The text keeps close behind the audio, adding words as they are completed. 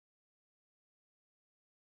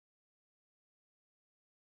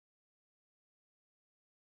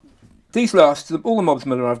These last, all the Mobs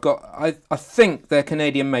Miller I've got, I think they're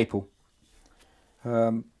Canadian maple.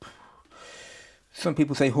 Some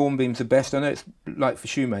people say hornbeams are best. I know it's like for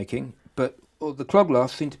shoemaking, but the clog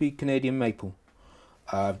last seem to be Canadian maple.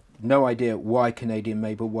 No idea why Canadian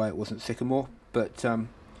maple, why it wasn't sycamore, but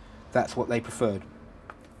that's what they preferred.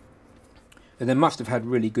 And they must have had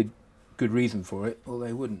really good reason for it, or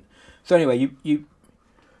they wouldn't. So anyway,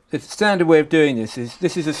 the standard way of doing this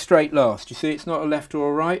is a straight last. You see, it's not a left or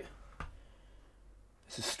a right.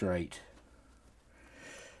 It's a straight.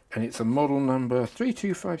 And it's a model number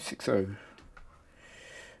 32560.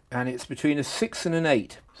 And it's between a 6 and an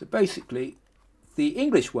 8. So basically, the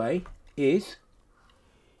English way is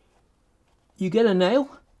you get a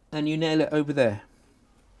nail and you nail it over there.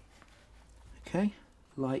 Okay,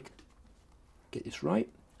 like, get this right,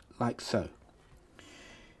 like so.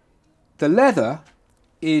 The leather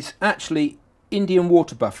is actually Indian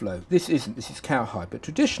water buffalo. This isn't, this is cowhide, but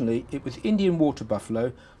traditionally it was Indian water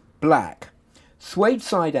buffalo, black, suede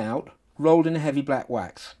side out, rolled in a heavy black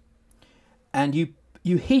wax. And you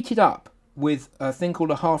heat it up with a thing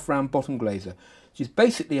called a half-round bottom glazer, which is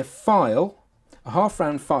basically a file, a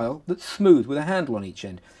half-round file that's smooth with a handle on each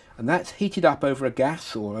end. And that's heated up over a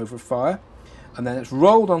gas or over a fire, and then it's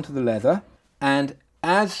rolled onto the leather, and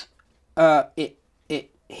as it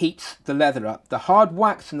heats the leather up, the hard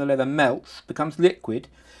wax in the leather melts, becomes liquid,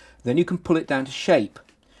 then you can pull it down to shape.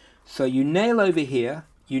 So you nail over here,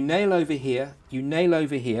 you nail over here, you nail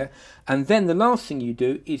over here, and then the last thing you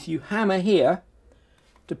do is you hammer here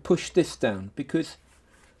to push this down, because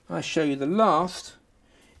I show you the last,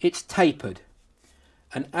 it's tapered,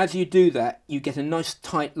 and as you do that you get a nice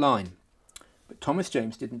tight line. But Thomas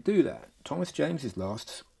James didn't do that. Thomas James's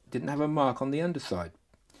last didn't have a mark on the underside.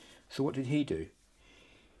 So what did he do?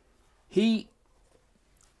 He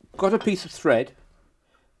got a piece of thread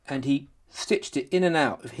and he stitched it in and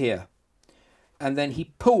out of here, and then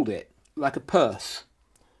he pulled it like a purse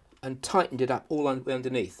and tightened it up all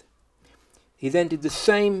underneath. He then did the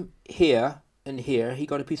same here and here. He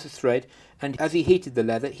got a piece of thread, and as he heated the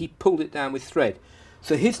leather he pulled it down with thread.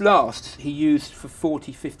 So his lasts he used for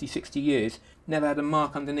 40, 50, 60 years, never had a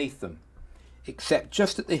mark underneath them, except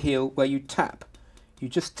just at the heel where you tap. You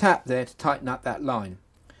just tap there to tighten up that line.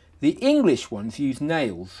 The English ones use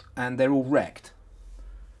nails and they're all wrecked.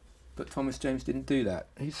 But Thomas James didn't do that.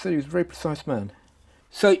 He said he was a very precise man.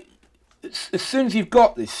 So as soon as you've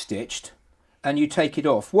got this stitched and you take it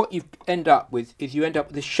off, what you end up with is you end up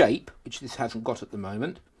with a shape, which this hasn't got at the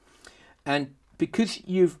moment. And because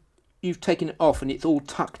you've taken it off and it's all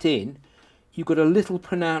tucked in, you've got a little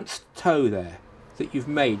pronounced toe there that you've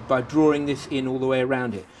made by drawing this in all the way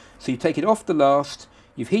around it. So you take it off the last,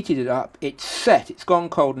 you've heated it up, it's set, it's gone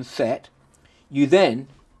cold and set. You then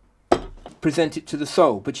present it to the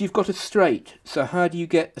sole, but you've got a straight. So how do you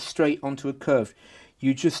get a straight onto a curve?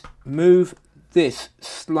 You just move this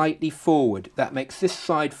slightly forward. That makes this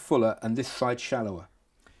side fuller and this side shallower.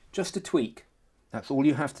 Just a tweak. That's all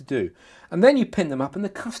you have to do. And then you pin them up and the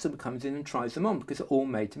customer comes in and tries them on, because they're all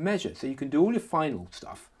made to measure. So you can do all your final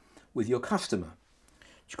stuff with your customer,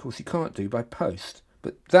 which of course you can't do by post.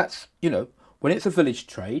 But that's, you know, when it's a village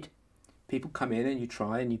trade, people come in and you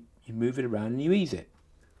try and you move it around and you ease it.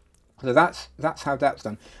 So that's how that's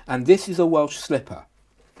done. And this is a Welsh slipper.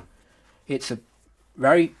 It's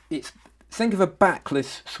think of a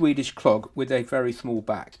backless Swedish clog with a very small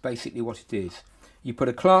back. It's basically what it is. You put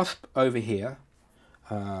a clasp over here,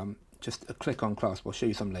 just a click-on clasp. I'll show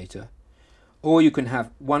you some later. Or you can have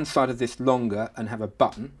one side of this longer and have a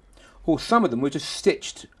button. Or some of them were just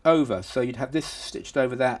stitched over, so you'd have this stitched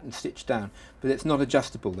over that and stitched down, but it's not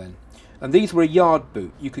adjustable then. And these were a yard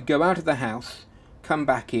boot. You could go out of the house, come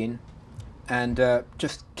back in, and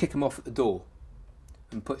just kick them off at the door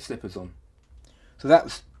and put slippers on. So that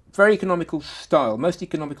was very economical style, most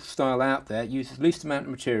economical style out there. It uses least amount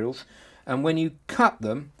of materials, and when you cut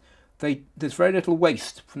them, there's very little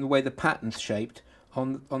waste from the way the pattern's shaped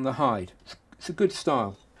on the hide. It's a good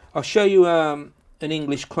style. I'll show you an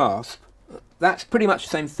English clasp. That's pretty much the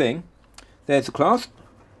same thing. There's a clasp.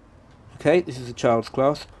 Okay, this is a child's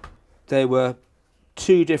clasp. There were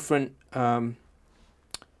two different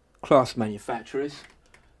clasp manufacturers.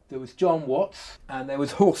 There was John Watts and there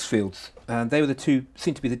was Horsfield's, and they were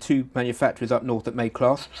seemed to be the two manufacturers up north that made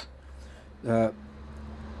clasps. So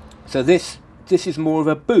this is more of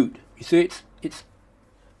a boot. You see, it's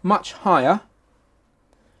much higher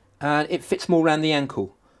and it fits more around the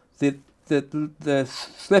ankle. The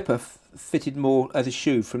slipper fitted more as a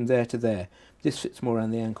shoe from there to there. This fits more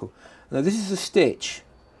around the ankle. Now this is a stitch.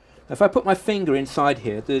 Now if I put my finger inside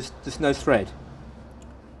here, there's no thread.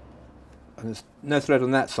 And there's no thread on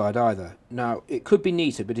that side either. Now, it could be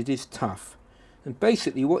neater, but it is tough. And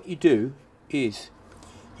basically what you do is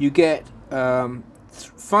you get 5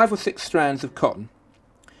 or 6 strands of cotton,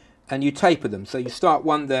 and you taper them. So you start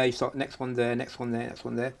one there, you start the next one there, next one there, next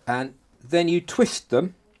one there, and then you twist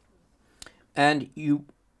them, and you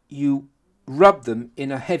rub them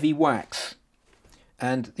in a heavy wax.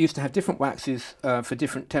 And they used to have different waxes for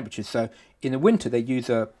different temperatures. So in the winter they use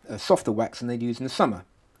a softer wax than they'd use in the summer.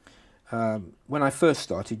 When I first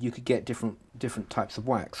started, you could get different types of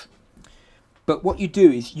wax. But what you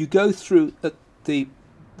do is you go through at the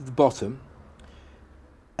bottom,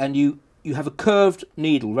 and you have a curved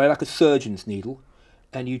needle, right, like a surgeon's needle,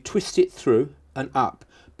 and you twist it through and up.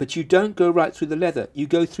 But you don't go right through the leather, you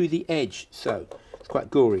go through the edge. So it's quite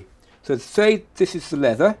gory. So say this is the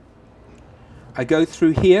leather, I go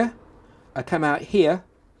through here, I come out here,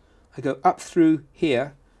 I go up through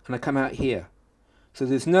here, and I come out here. So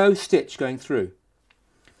there's no stitch going through.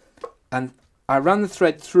 And I run the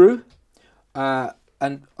thread through,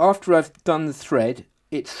 and after I've done the thread,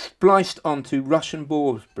 it's spliced onto Russian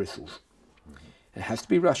boar's bristles. It has to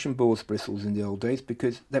be Russian boar's bristles in the old days,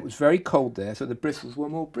 because that was very cold there, so the bristles were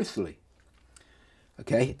more bristly.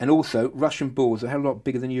 Okay, and also Russian boars are a hell of a lot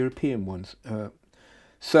bigger than European ones.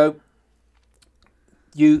 So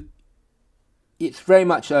it's very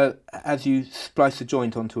much as you splice a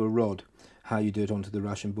joint onto a rod, how you do it onto the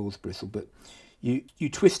Russian boar's bristle. But you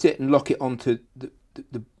twist it and lock it onto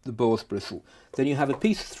the boar's bristle. Then you have a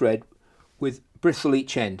piece of thread with bristle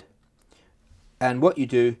each end. And what you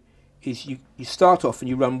do is you start off and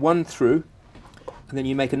you run one through, and then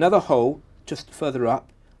you make another hole just further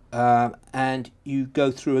up, and you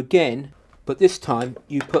go through again, but this time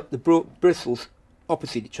you put the bristles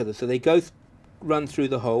opposite each other, so they run through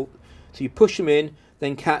the hole. So you push them in,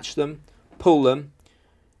 then catch them, pull them,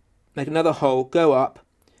 make another hole, go up,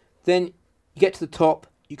 then you get to the top,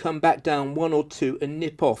 you come back down 1 or 2 and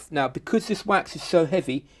nip off. Now, because this wax is so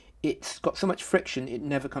heavy, it's got so much friction it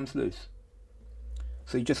never comes loose.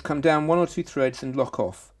 So you just come down 1 or 2 threads and lock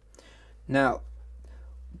off. Now,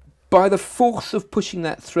 by the force of pushing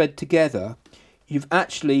that thread together, you've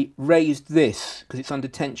actually raised this because it's under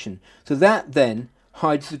tension. So that then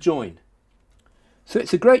hides the join. So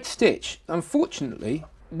it's a great stitch. Unfortunately,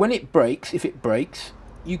 when it breaks, if it breaks,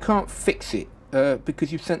 you can't fix it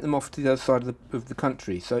because you've sent them off to the other side of the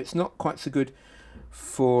country. So it's not quite so good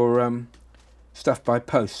for stuff by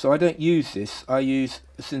post. So I don't use this. I use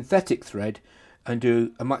a synthetic thread and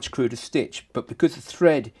do a much cruder stitch. But because the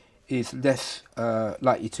thread is less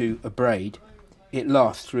likely to abrade, it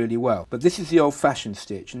lasts really well. But this is the old-fashioned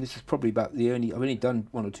stitch, and this is probably about the only, I've only done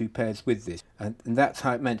 1 or 2 pairs with this, and that's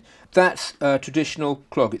how it meant. That's a traditional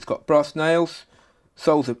clog. It's got brass nails,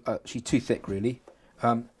 soles are actually too thick really.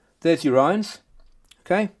 There's your irons.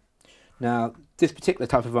 Okay, now this particular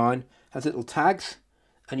type of iron has little tags,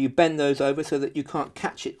 and you bend those over so that you can't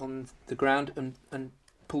catch it on the ground and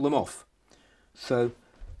pull them off. So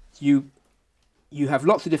you have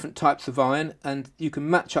lots of different types of iron, and you can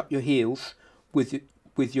match up your heels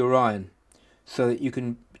with your iron so that you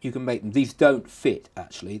can make them. These don't fit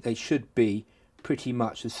actually, they should be pretty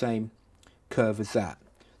much the same curve as that.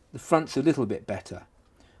 The front's a little bit better.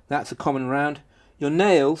 That's a common round. Your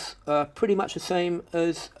nails are pretty much the same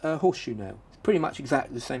as a horseshoe nail. It's pretty much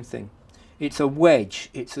exactly the same thing. It's a wedge.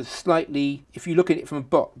 It's a slightly, if you look at it from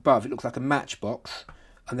above, it looks like a matchbox,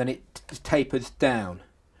 and then it tapers down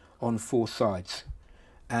on 4 sides.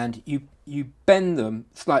 And you bend them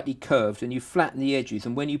slightly curved, and you flatten the edges,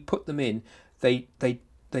 and when you put them in, they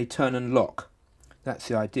turn and lock. That's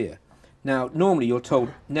the idea. Now, normally you're told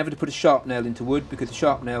never to put a sharp nail into wood, because a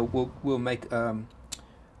sharp nail will make a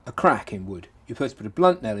crack in wood. You're supposed to put a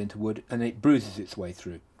blunt nail into wood, and it bruises its way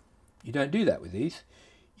through. You don't do that with these.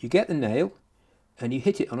 You get the nail, and you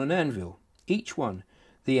hit it on an anvil, each one,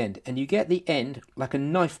 the end, and you get the end like a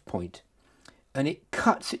knife point, and it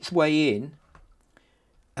cuts its way in.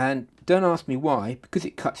 And don't ask me why, because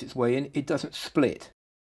it cuts its way in, it doesn't split.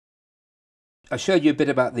 I showed you a bit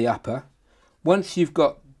about the upper. Once you've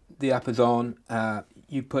got the uppers on,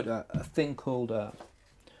 you put a thing called a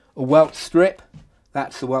welt strip.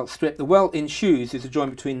 That's the welt strip. The welt in shoes is a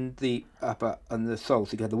joint between the upper and the sole.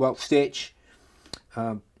 So you have the welt stitch,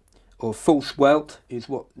 or false welt is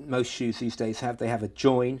what most shoes these days have. They have a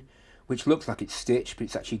join, which looks like it's stitched, but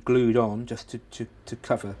it's actually glued on just to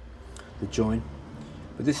cover the join.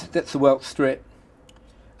 But that's the welt strip,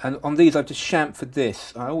 and on these I've just chamfered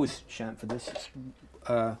this. I always chamfer this.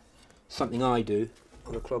 It's something I do,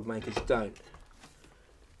 other clog makers don't.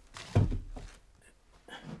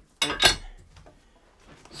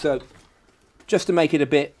 So just to make it a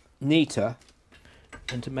bit neater,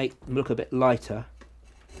 and to make them look a bit lighter,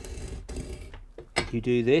 you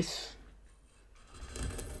do this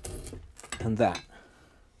and that.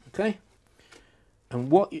 Okay? And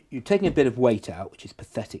what you're taking a bit of weight out, which is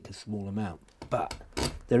pathetic, a small amount, but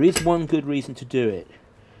there is one good reason to do it,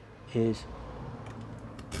 is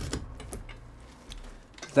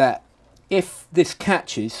that if this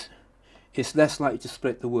catches, it's less likely to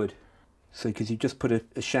split the wood. So because you just put a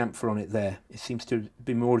chamfer on it there, it seems to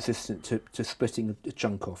be more resistant to splitting a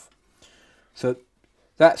chunk off. So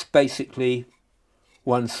that's basically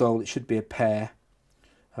one sole. It should be a pair.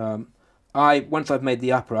 Once I've made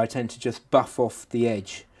the upper, I tend to just buff off the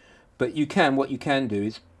edge. But what you can do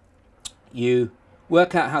is you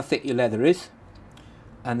work out how thick your leather is,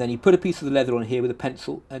 and then you put a piece of the leather on here with a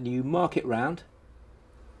pencil and you mark it round,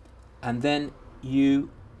 and then you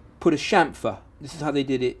put a chamfer. This is how they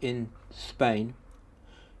did it in Spain.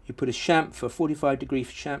 You put a chamfer, 45-degree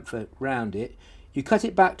chamfer round it. You cut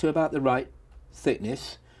it back to about the right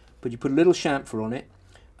thickness, but you put a little chamfer on it,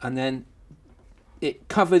 and then it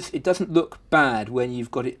covers. It doesn't look bad when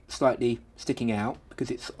you've got it slightly sticking out because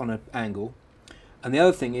it's on an angle. And the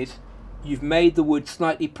other thing is you've made the wood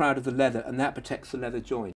slightly proud of the leather, and that protects the leather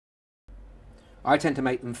joint. I tend to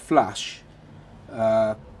make them flush,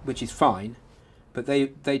 which is fine, but they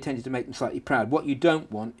tended to make them slightly proud. What you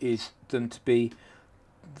don't want is them to be,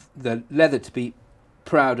 the leather to be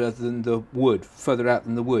prouder than the wood, further out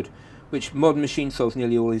than the wood, which modern machine soles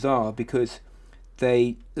nearly always are, because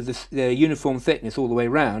they're uniform thickness all the way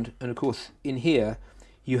round. And of course in here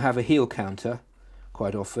you have a heel counter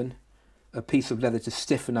quite often, a piece of leather to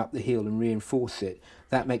stiffen up the heel and reinforce it.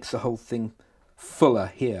 That makes the whole thing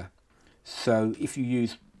fuller here. So if you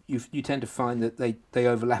use, you tend to find that they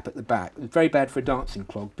overlap at the back. It's very bad for a dancing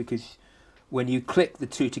clog because when you click the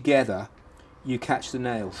two together, you catch the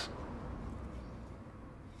nails.